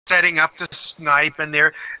setting up to snipe, and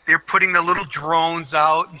they're putting the little drones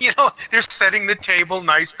out. You know, they're setting the table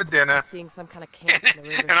nice for dinner. I'm seeing some kind of camp in the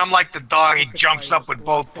river. And I'm like the dog. He jumps up with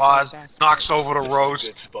both paws, knocks over the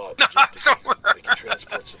roast.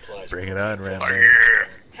 Bring it on, Ram. Oh, yeah.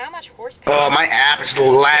 How much horsepower? Oh, my app is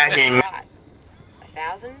lagging.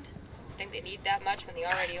 1,000? Think they need that much when they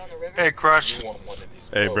already own the river? Hey, Crush.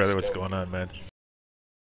 Hey, brother, what's going on, man?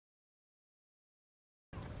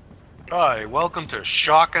 Hi, welcome to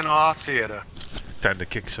Shock and Awe Theater, Time to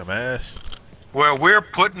kick some ass. where we're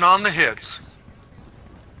putting on the hits.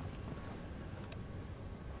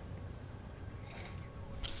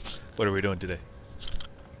 What are we doing today?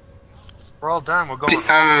 We're all done. We're going.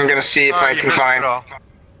 I'm gonna see if I you can missed find. it all.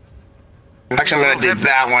 Actually, I'm gonna do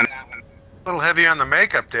that one. A little heavy on the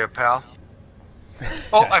makeup there, pal.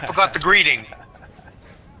 Oh, I forgot the greeting.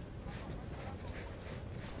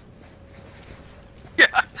 Yeah.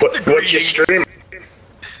 What's your stream?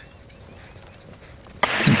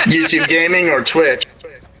 YouTube Gaming or Twitch?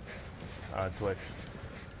 Twitch.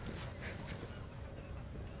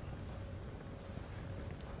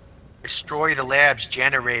 Destroy the lab's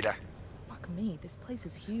generator. Fuck me, this place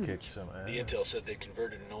is huge. Kick some ass. The intel said they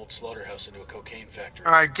converted an old slaughterhouse into a cocaine factory.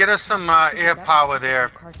 Alright, get us some air power there,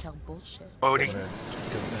 Cartel bullshit. Bodie.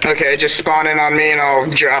 Okay, just spawn in on me and I'll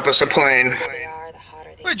drop us a plane. They are, the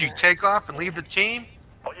hotter they Would you burn. take off and leave the team?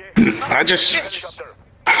 I just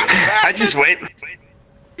wait.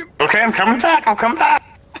 Okay, I'm coming back. I'll come back.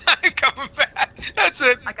 Coming back. That's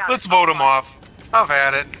it. Let's vote him off. I've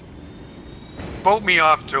had it. Vote me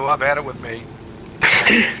off too. I've had it with me.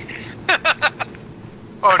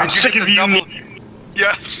 Oh, did I'm you sick get of the you, double? man.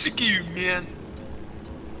 Yeah, sick of you, man.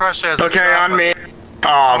 Crush has Okay, a on me.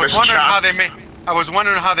 I Oh, was this wondering how chop. they made. I was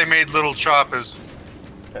wondering how they made little choppers.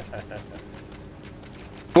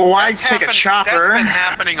 Well, why That's take a That's chopper? been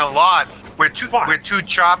happening a lot. Where two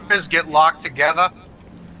choppers get locked together.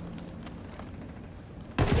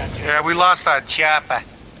 Yeah, we lost our chopper.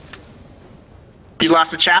 You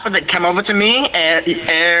lost the chopper that come over to me.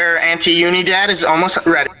 Air anti-uni-dad is almost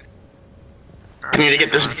ready. I need to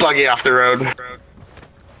get this buggy off the road.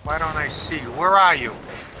 Why don't I see you? Where are you?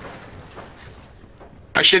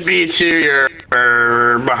 I should be to your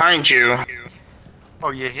or behind you.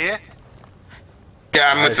 Oh, you here?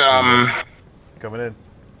 Yeah, I'm with Coming in.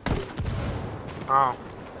 Oh.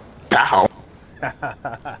 Ow.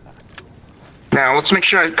 Now let's make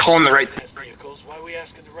sure I call in the right. Has vehicles. Why are we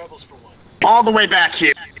asking the rebels for one? All the way back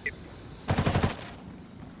here.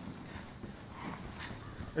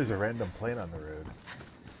 There's a random plane on the road.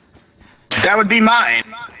 That would be mine.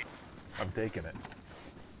 I'm taking it.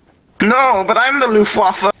 No, but I'm the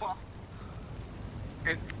Luftwaffe.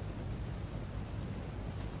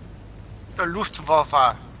 The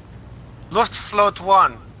Luftwaffe. Luftfloat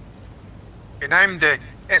 1. And I'm the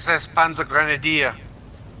SS Panzergrenadier.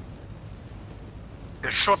 The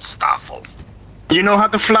Schutzstaffel. You know how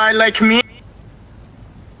to fly like me?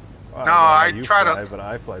 Well, No, don't know how I you try to- fly, but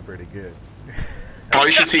I fly pretty good. Oh,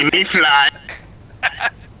 you should see me fly.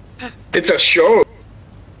 It's a show.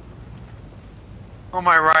 Who am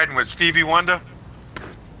I riding with? Stevie Wonder?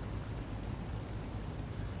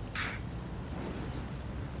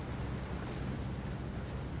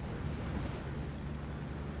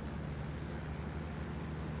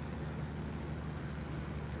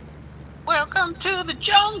 Welcome to the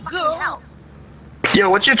jungle. Yo,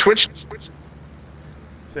 what's your Twitch?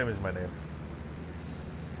 Same as my name.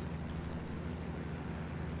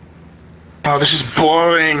 Oh, this is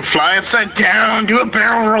boring. Fly upside down, do a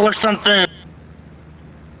barrel roll or something.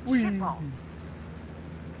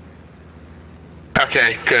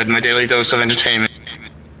 Okay, good. My daily dose of entertainment.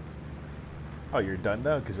 Oh, you're done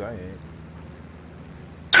now? Because I ain't.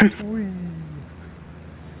 Whee.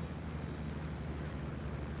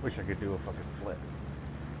 Wish I could do a fucking flip.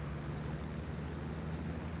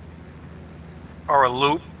 Or a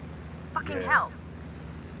loop. Fucking hell.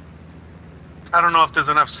 I don't know if there's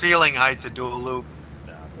enough ceiling height to do a loop.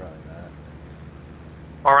 No, probably not.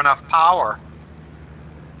 Or enough power.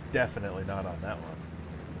 Definitely not on that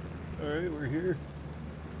one. Alright, we're here.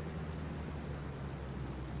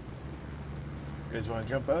 You guys want to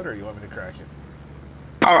jump out, or you want me to crash it?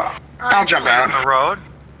 Oh, I'll jump On out. the road.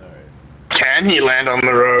 Alright. Can he land on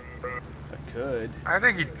the road? I could. I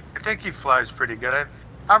think he flies pretty good.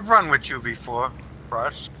 I've run with you before,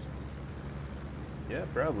 Rush. Yeah,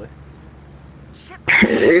 probably.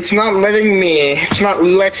 It's not letting me. It's not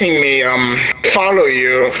letting me follow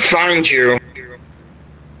you, find you.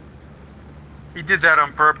 He did that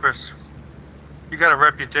on purpose. You got a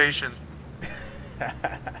reputation.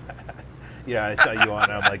 Yeah, Yeah, I saw you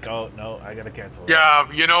on. I'm like, oh no, I gotta cancel.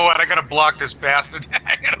 Yeah, you know what? I gotta block this bastard.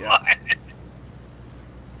 I gotta block it.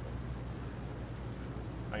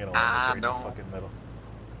 I'm gonna land this right in no. the fucking middle.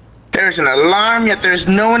 There's an alarm, yet there's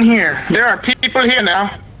no one here. There are people here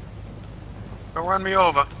now. Don't run me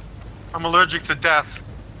over. I'm allergic to death.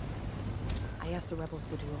 I asked the rebels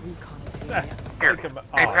to do a recon of the area. Here.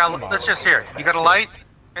 Hey, pal, let's just hear. You got a light?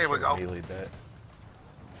 Here we go. Melee that.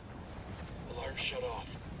 Alarm shut off.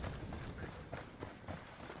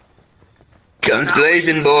 Guns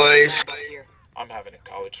blazing, boys. Here. I'm having a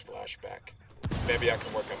college flashback. Maybe I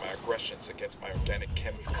can work on my aggressions against my organic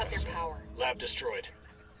chem Cut their professor. power. Lab destroyed.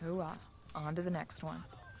 Hooah. On to the next one.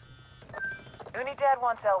 Unidad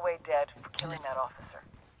wants Elway dead for killing that officer.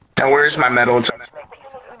 Now where's my medal? To make peace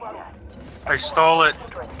with Unidad. I stole it.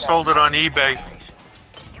 Sold it on eBay.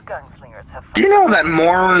 You gunslingers have Do you know that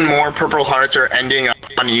more and more Purple Hearts are ending up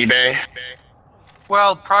on eBay?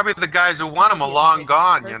 Well, probably the guys who won them are long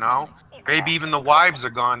gone, you know. Maybe even the wives are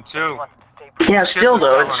gone, too. wants to stay Yeah, still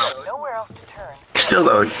though, nowhere else to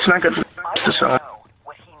turn. it's not good for I so. know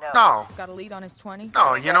what he knows. No. Got a lead on his 20?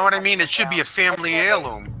 No, you know what I mean? It should be a family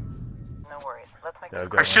heirloom. No worries. Let's make Yeah, this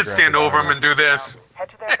go I ahead. should stand over him and do this. Head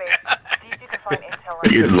to their base. See if you can find intel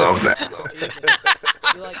on You'd love that. Jesus.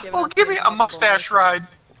 You like giving Oh, us give the me a impossible mustache missions. ride.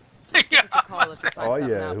 Give us a call if you find Oh, something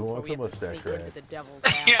yeah, out who before wants we a have to mustache sneak into ride? the devil's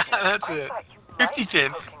Yeah, asshole. that's it. 50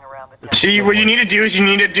 cents. poking around the It's See, what you need to do is you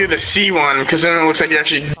need to do the C one, because then it looks like you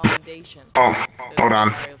actually. Foundation. Oh, hold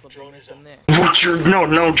on. Files will be missing there. What's your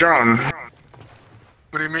no drone?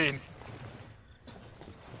 What do you mean?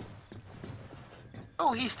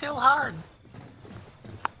 Oh, he's still hard.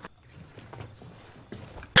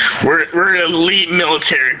 We're an elite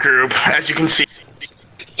military group, as you can see.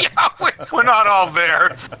 Yeah, we're not all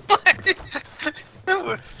there.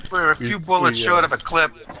 We're a few bullets short of a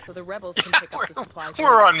clip. So the rebels can pick up the supplies.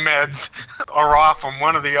 We're on meds, or off them,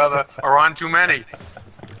 one or the other, or on too many.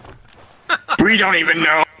 We don't even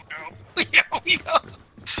know. Yeah, we know.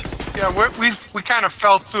 Yeah, we kind of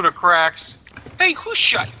fell through the cracks. Hey, who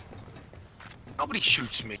shot? Nobody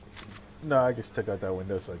shoots me. No, I just took out that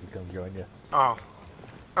window so I could come join you. Oh,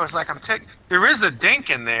 I was like, there is a dink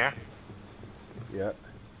in there. Yeah.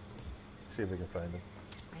 See if we can find him.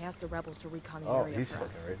 I asked the rebels to recon the Oh, area he's for fucking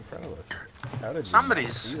us. right in front of us. How did you Somebody's-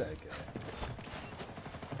 not see that guy?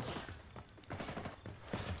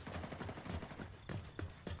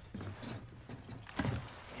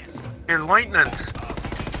 Herr Leutnant,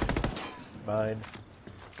 Mine.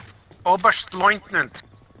 Oberstleutnant.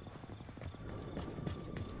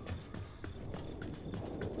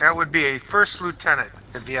 That would be a first lieutenant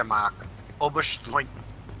in Wehrmacht. Oberstleutnant.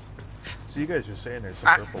 So you guys are saying there's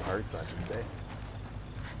some Purple Hearts on eBay?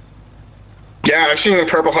 Yeah, I've seen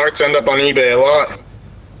Purple Hearts end up on eBay a lot.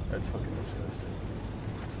 That's fucking disgusting.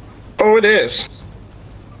 Oh, it is.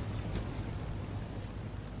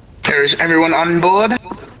 There's everyone on board.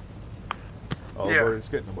 All Yeah. aboard, it's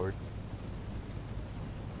getting aboard.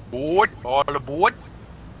 Board, all aboard.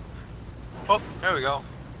 Oh, there we go.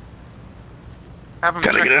 Have him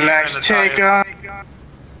Gotta check get a the air in nice the take tires. on.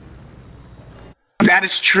 That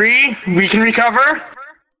is tree. We can recover.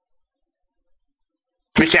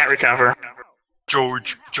 We can't recover.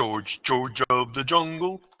 George of the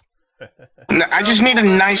jungle. No, I just need a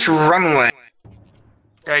nice runway.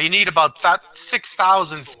 Yeah, you need about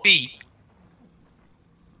 6,000 feet.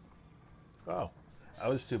 Oh, I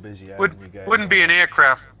was too busy adding you guys. Wouldn't be an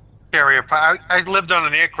aircraft carrier. I lived on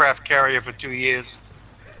an aircraft carrier for 2 years.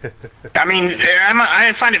 I mean,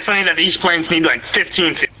 I find it funny that these planes need like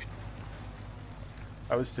 15 feet.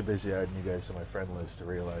 I was too busy adding you guys to my friend list to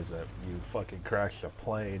realize that you fucking crashed a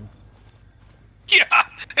plane. Yeah,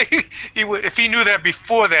 he would. If he knew that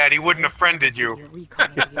before that, he wouldn't have friended you. Your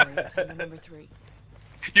recon of the area, tunnel number 3.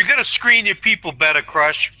 You gotta screen your people better,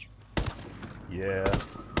 Crush. Yeah.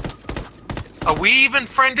 Are we even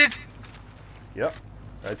friended? Yep.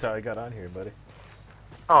 That's how I got on here, buddy.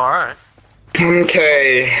 Oh, all right.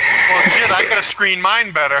 Okay. Well, shit, I gotta screen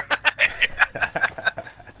mine better.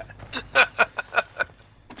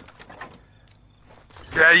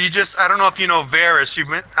 Yeah, I don't know if you know Varus.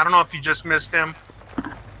 I don't know if you just missed him.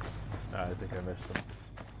 I think I missed him.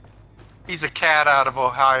 He's a cat out of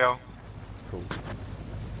Ohio. Cool.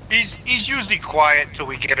 He's usually quiet till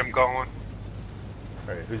we get him going.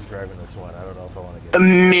 Alright, who's driving this one? I don't know if I want to get...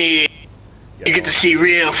 Me. Yeah, You get to see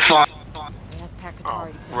real fun. I asked Oh,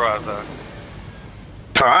 Pakatari to send brother.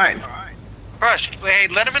 Fine. Crush, hey,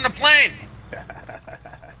 let him in the plane.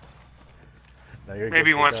 Now you're Maybe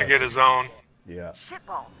he good wants to go. get his own. Yeah.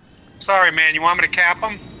 Shitballs. Sorry, man. You want me to cap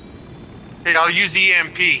him? Hey, I'll use the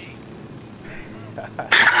EMP.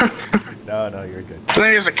 No, no, you're good. So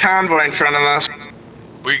there's a convoy in front of us.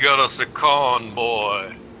 We got us a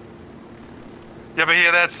convoy. You ever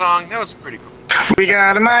hear that song? That was pretty cool. We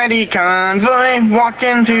got a mighty convoy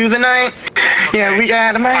walking through the night. Yeah, we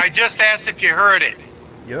got a I mighty... just asked if you heard it.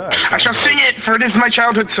 Yeah, I shall sing it, for it is my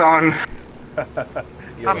childhood song.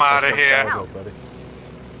 I'm outta here.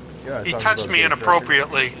 Yeah, He touched me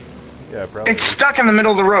inappropriately. Yeah, probably. It's stuck in the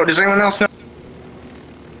middle of the road. Does anyone else know?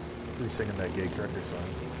 He's singing that gay trucker song.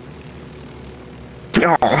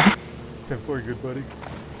 No. 10-4, good buddy.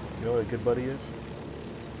 You know what a good buddy is?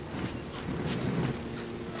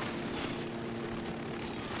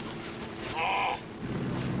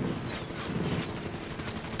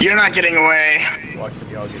 You're not getting away. Watching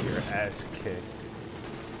y'all get your ass kicked.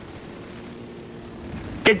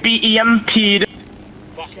 Get BEMP'd.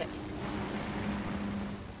 Shit.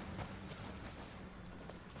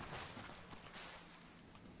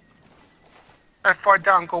 I fall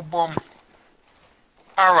down, go boom.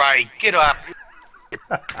 Alright, get up.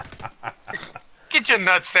 Get your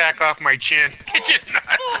nutsack off my chin. Get your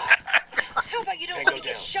nutsack. How about you don't Tango want to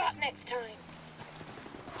get down. shot next time?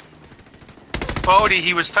 Bodie,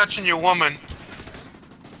 he was touching your woman.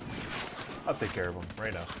 I'll take care of him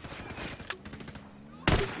right now.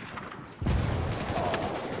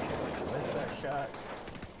 Missed that shot.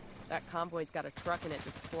 That convoy's got a truck in it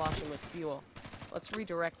that's sloshing with fuel. Let's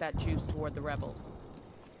redirect that juice toward the rebels.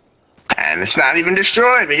 And it's not even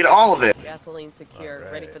destroyed. We get all of it. Gasoline secured,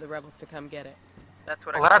 Alright. ready for the rebels to come get it. That's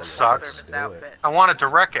what Well, I that call a sucks. service Do it. outfit. I wanted to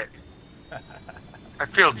wreck it. I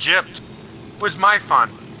feel gypped. Where's my fun?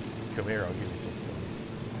 Come here, I'll give you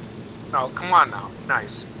some fun. No, come on now. Nice.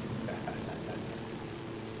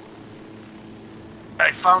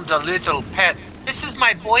 I found a little pet. This is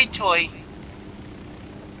my boy toy.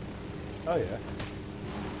 Oh yeah,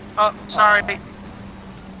 Oh, sorry.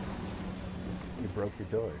 you broke your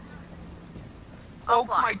toy. Oh,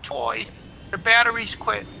 my toy. The battery's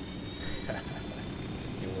quit. You're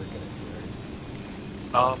working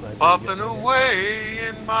it Up, Sniper, up you and get in away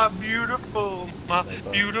in my beautiful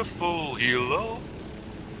hilo.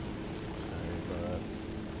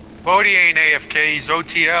 Bodie ain't AFK, he's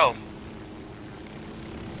OTL.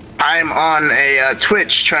 I'm on a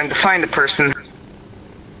Twitch trying to find a person.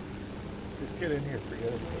 Just get in here, forget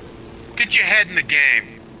about it. Get your head in the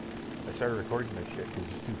game. I started recording this shit because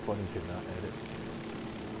it's too funny to not edit.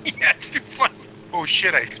 Yeah, it's too funny. Oh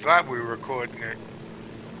shit, I thought we were recording it.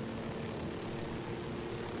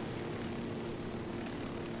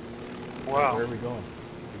 Wow. Where are we going?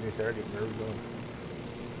 Give me a target, where are we going?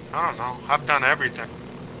 I don't know. I've done everything.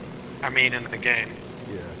 I mean, in the game.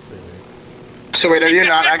 Yeah, same here. So wait, are you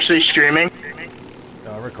not actually streaming?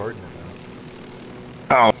 No, I'm recording it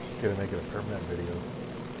now. Oh. Gonna make it a permanent video.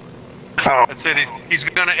 Oh. That's it. He's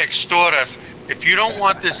gonna extort us. If you don't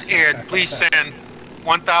want this aired, please send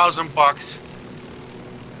 $1,000.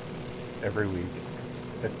 Every week.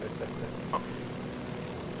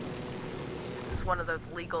 It's one of those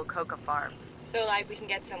legal coca farms. So, like, we can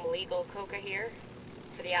get some legal coca here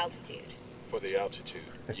for the altitude. For the altitude,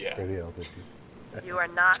 yeah. For the altitude. You are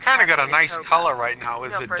not. It's kind of got a having nice coca. color right now.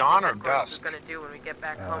 Is You know, it first dawn thing or that Gross dusk? is gonna do when we get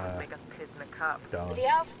back home is make us piss in a cup. For Down. the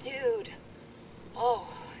altitude. Oh,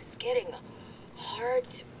 it's getting hard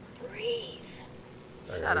to breathe.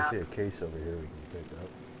 Alright, Shut I up. see a case over here we can pick up.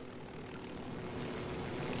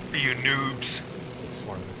 You noobs. Let's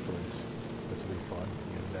swarm this place. This will be fun.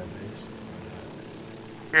 You know that base.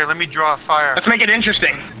 Here, let me draw a fire. Let's make it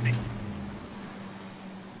interesting.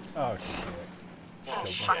 Oh shit. Oh,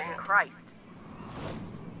 Fucking shit. Christ.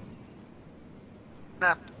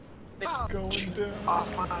 Nah. Going down.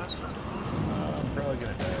 Off on us. I'm probably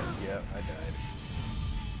gonna die. Yeah, I died.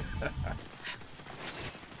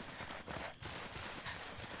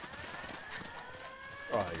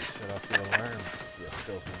 Oh, you set off the alarm. You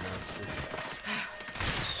filthy monster.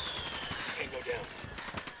 Tango down.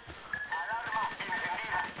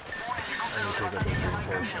 I'm gonna take up those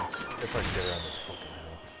reinforcements. If I can get around this fucking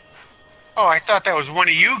hill. Oh, I thought that was one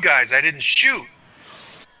of you guys. I didn't shoot.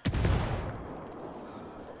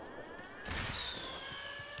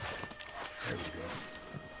 There we go.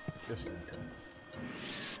 Just in time.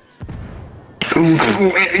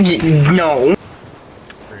 No.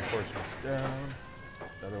 Reinforcements down.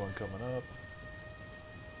 Another one coming up.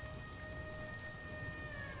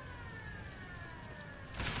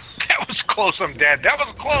 That was close, I'm dead. That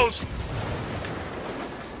was close.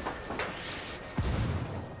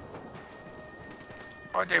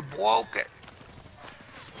 Oh, they broke it.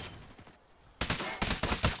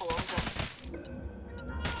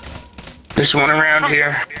 There's one around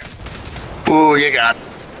here. Ooh, you got.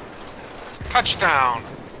 Touchdown.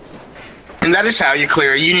 And that is how you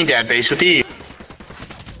clear a Unidad base with ease.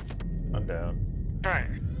 I'm down. Right.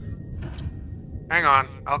 Hang on.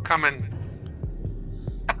 I'll come and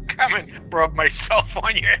rub myself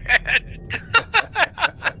on your head.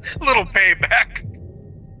 Little payback.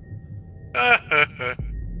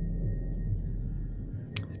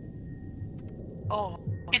 Oh,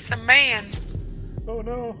 it's a man. Oh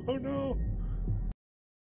no! Oh no!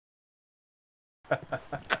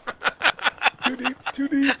 Too deep! Too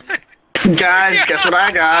deep! Guys, guess what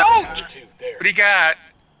I got? Oh! Me too. There. What do you got?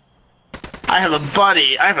 I have a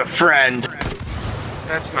buddy. I have a friend.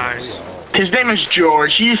 That's nice. His name is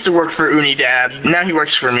George. He used to work for Unidad. Now he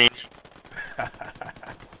works for me.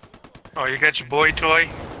 Oh, you got your boy toy?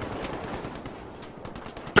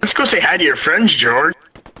 Let's go say hi to your friends, George.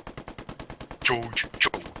 George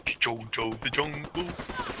the jungle.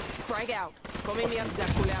 Frag out. Come mierda,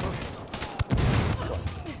 culeros.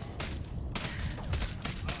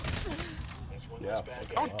 That's one Yeah. less bad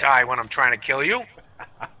guy. Don't die when I'm trying to kill you.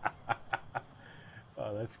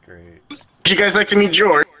 Oh, that's great. Would you guys like to meet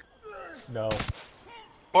George? No.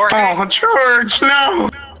 Jorge. Oh, George, no!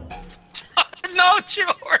 No,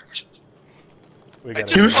 George. We got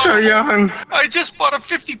You're so young. I just bought a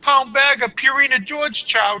 50-pound bag of Purina George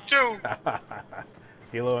chow, too.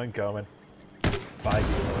 Hilo incoming. Bye,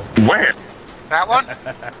 Hilo. Where? That one?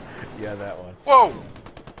 Yeah, that one. Whoa.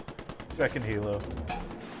 Second Hilo.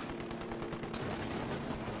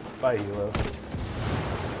 Bye, Hilo.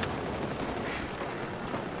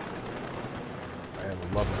 I am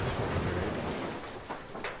loving this one.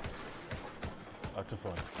 Lots of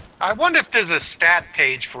fun. I wonder if there's a stat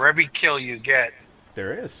page for every kill you get.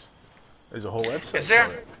 There is. There's a whole website Is there?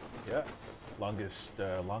 for it. Yeah. Longest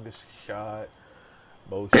shot.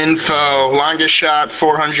 Most Info, longest shot,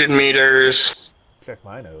 400 meters. Check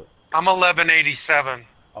mine out. I'm 1187.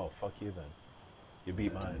 Oh, fuck you then. You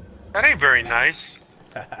beat mine. That ain't very nice.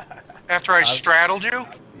 After I straddled you?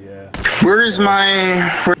 Yeah. Where's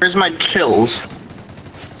my kills?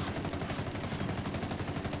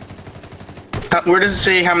 Where does it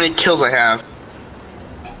say how many kills I have?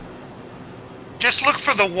 Just look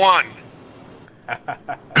for the one.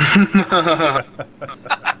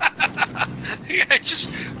 Yeah,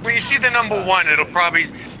 just when you see the number one, it'll probably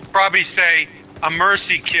say a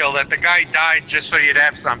mercy kill, that the guy died just so you'd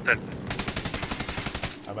have something.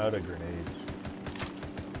 I'm out of grenades.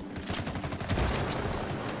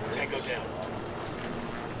 Tango down.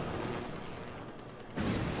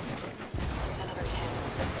 There's another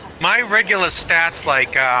 10. My regular stats,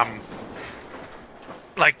 like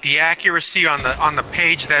the accuracy on the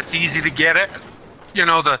page that's easy to get it. You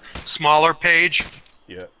know, the smaller page.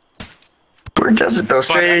 Yeah. Where does it though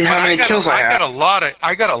say how many kills I have?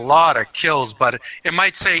 I got a lot of kills, but it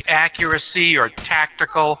might say accuracy or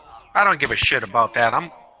tactical. I don't give a shit about that.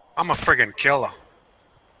 I'm a friggin' killer.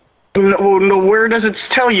 No, where does it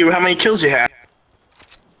tell you how many kills you have?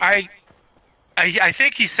 I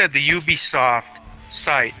think he said the Ubisoft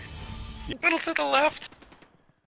site. Little to the left.